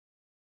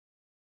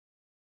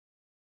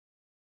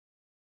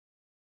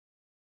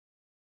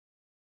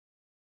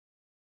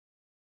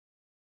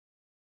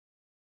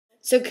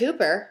So,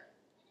 Cooper,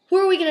 who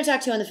are we going to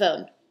talk to on the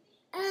phone?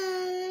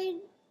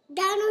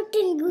 Donald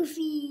and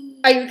Goofy.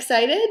 Are you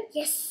excited?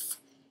 Yes.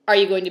 Are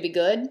you going to be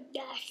good?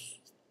 Yes.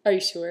 Are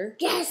you sure?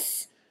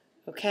 Yes.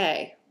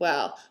 Okay,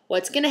 well,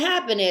 what's going to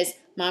happen is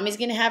Mommy's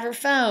going to have her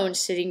phone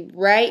sitting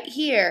right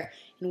here,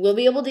 and we'll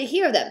be able to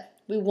hear them.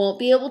 We won't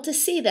be able to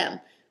see them,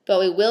 but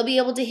we will be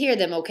able to hear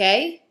them,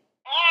 okay?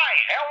 Hi,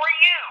 how are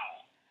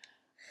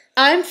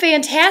you? I'm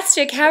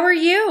fantastic. How are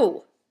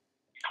you?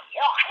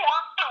 We're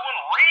doing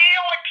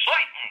real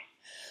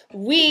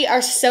exciting. We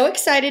are so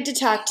excited to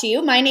talk to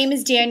you. My name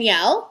is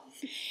Danielle.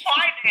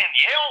 Hi,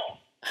 Danielle.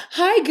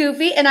 Hi,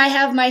 Goofy, and I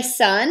have my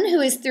son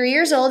who is 3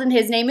 years old, and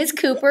his name is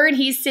Cooper, and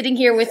he's sitting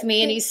here with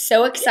me, and he's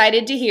so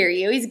excited to hear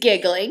you. He's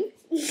giggling.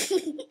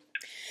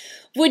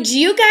 Would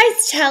you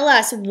guys tell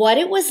us what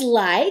it was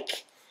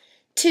like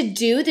to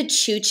do the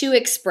Choo Choo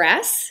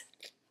Express?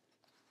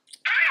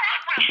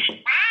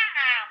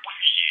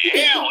 Yeah,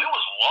 it was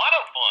a lot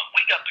of fun.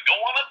 We got to go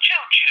on a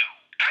choo-choo.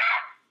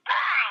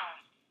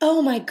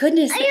 Oh, my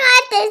goodness. Are you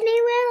at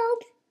Disney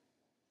World?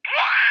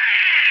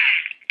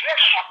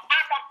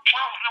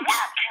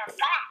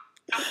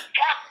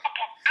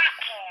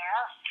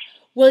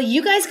 Well,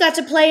 you guys got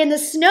to play in the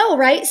snow,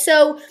 right?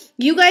 So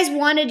you guys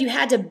you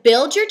had to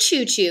build your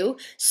choo-choo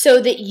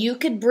so that you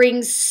could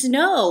bring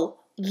snow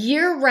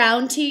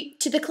year-round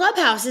to the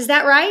clubhouse. Is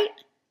that right?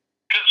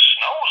 Because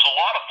snow is a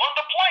lot of fun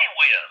to play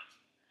with.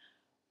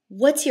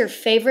 What's your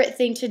favorite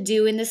thing to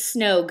do in the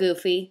snow,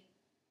 Goofy?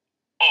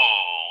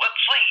 Oh, let's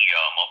see.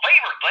 My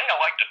favorite thing, I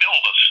like to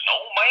build a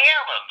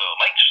snowman and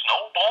make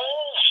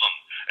snowballs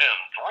and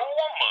throw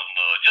them and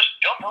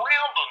just jump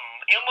around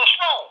in the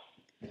snow.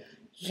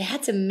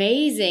 That's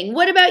amazing.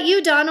 What about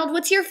you, Donald?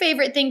 What's your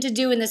favorite thing to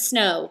do in the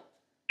snow?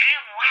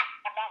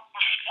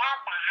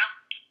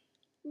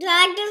 Do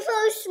I like to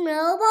throw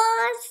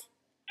snowballs?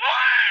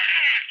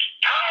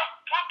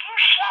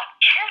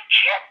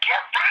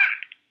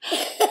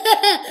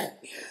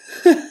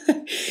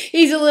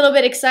 He's a little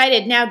bit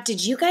excited. Now,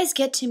 did you guys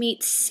get to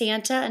meet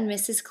Santa and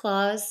Mrs.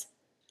 Claus?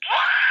 Yeah,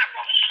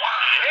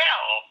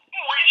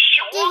 we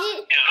sure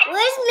did.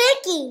 Where's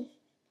Mickey?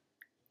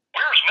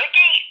 Where's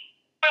Mickey?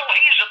 Well,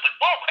 he's at the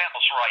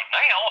clubhouse right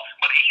now,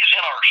 but he's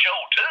in our show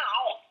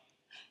too.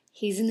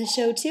 He's in the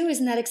show too.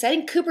 Isn't that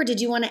exciting? Cooper,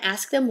 did you want to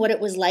ask them what it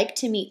was like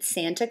to meet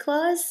Santa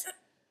Claus?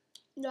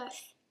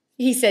 Yes.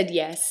 He said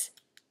yes.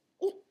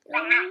 Well,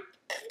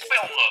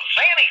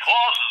 Santa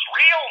Claus is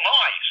real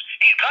nice.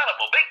 He's kind of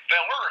a big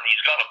feller, and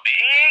he's got a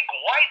big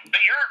white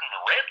beard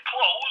and red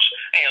clothes,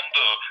 and,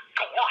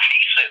 of course,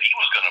 he said he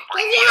was going to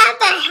bring... Does he have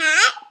the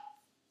hat?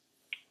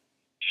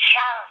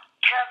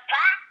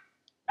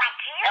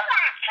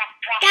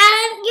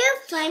 Dad, you're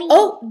funny.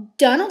 Oh,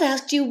 Donald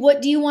asked you,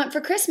 what do you want for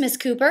Christmas,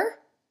 Cooper?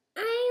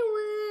 I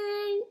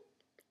want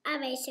a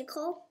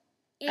bicycle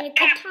and a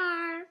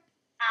guitar.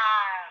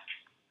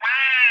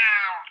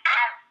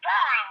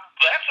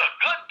 That's a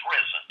good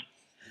present.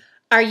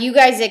 Are you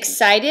guys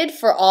excited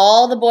for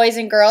all the boys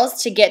and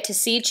girls to get to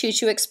see Choo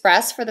Choo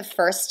Express for the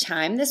first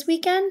time this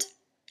weekend?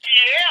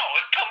 Yeah,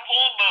 it comes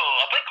on,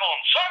 I think on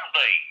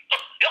Sunday.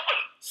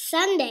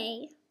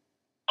 Sunday.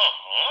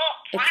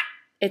 Uh-huh.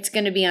 It's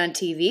going to be on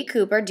TV,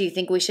 Cooper. Do you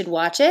think we should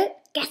watch it?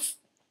 Yes.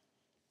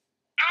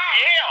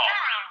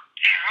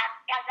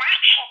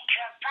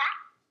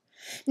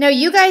 Now,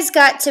 you guys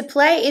got to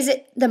play. Is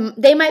it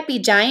They Might Be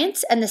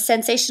Giants and the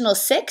Sensational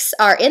Six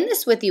are in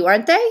this with you,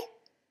 aren't they?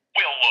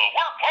 Well,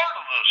 we're part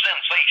of the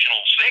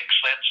Sensational Six.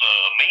 That's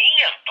me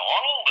and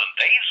Donald and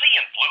Daisy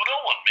and Pluto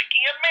and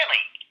Mickey and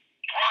Minnie.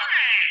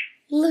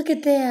 Look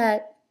at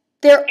that.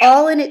 They're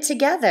all in it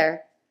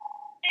together.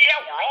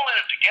 Yeah, we're all in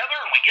it together,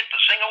 and we get to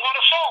sing a lot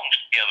of songs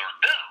together,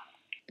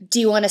 too.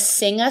 Do you want to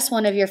sing us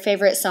one of your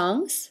favorite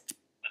songs?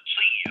 Let's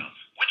see,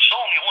 which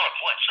song you want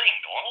to sing,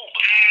 Donald?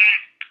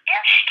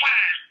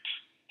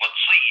 Let's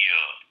see,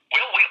 I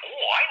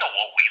know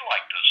what we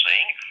like to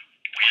sing.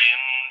 When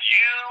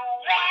you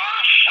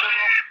wash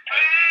up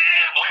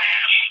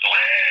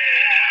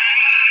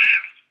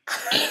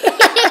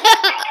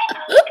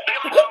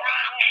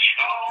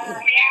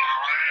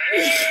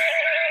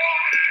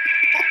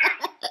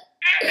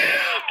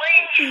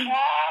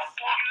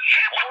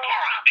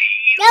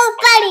So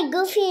funny,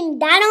 Goofy and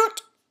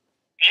Donald.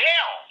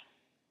 Yeah.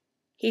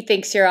 He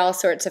thinks you're all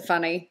sorts of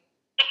funny.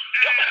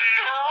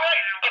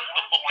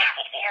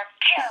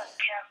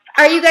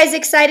 Are you guys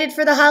excited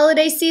for the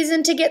holiday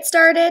season to get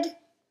started? Oh, yes.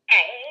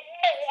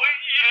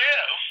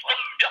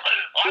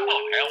 I love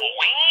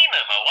Halloween,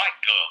 and I like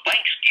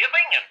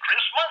Thanksgiving and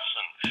Christmas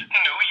and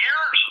New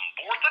Year's and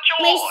 4th of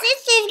July. My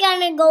sister's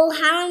gonna go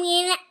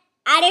Halloween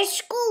at her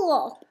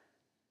school.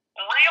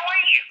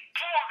 Really?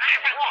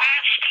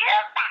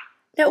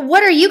 Now,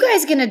 what are you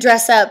guys going to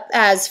dress up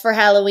as for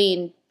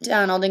Halloween,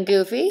 Donald and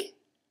Goofy?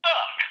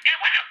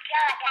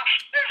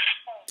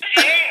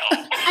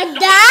 Yeah. A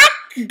duck?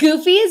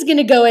 Goofy is going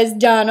to go as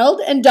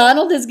Donald, and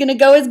Donald is going to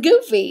go as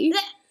Goofy.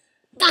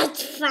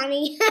 That's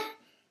funny.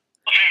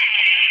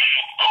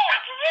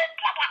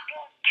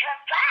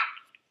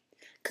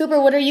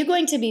 Cooper, what are you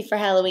going to be for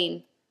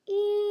Halloween?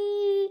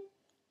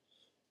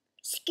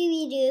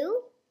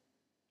 Scooby-Doo.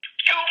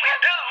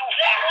 Scooby-Doo?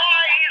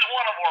 Why, he's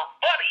one of our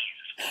buddies.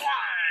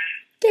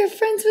 They're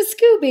friends with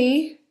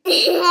Scooby.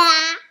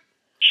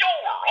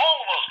 Sure, all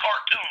of us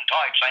cartoon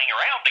types hang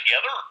around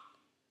together.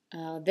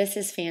 Oh, this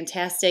is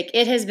fantastic.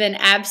 It has been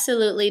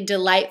absolutely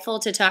delightful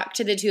to talk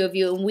to the two of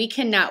you, and we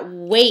cannot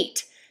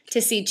wait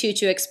to see Choo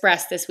Choo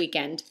Express this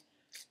weekend.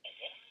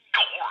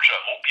 Of course, I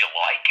hope you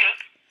like it.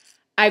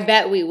 I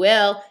bet we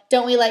will.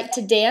 Don't we like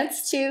to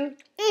dance too?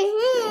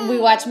 Mm-hmm. We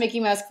watch Mickey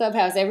Mouse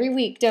Clubhouse every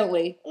week, don't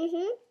we? Mm-hmm.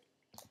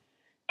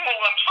 Well,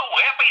 I'm so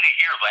happy to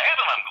hear that,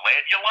 and I'm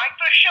glad you like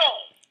the show.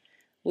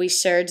 We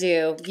sure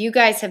do. You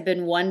guys have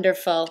been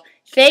wonderful.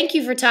 Thank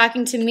you for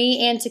talking to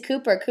me and to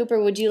Cooper.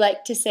 Cooper, would you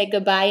like to say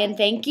goodbye and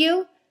thank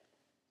you?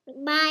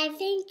 Bye,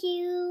 thank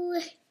you.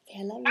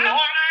 I love you.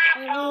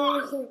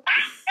 We'll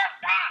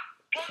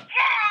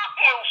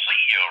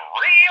see you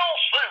real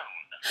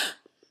soon.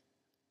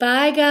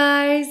 Bye,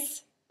 guys.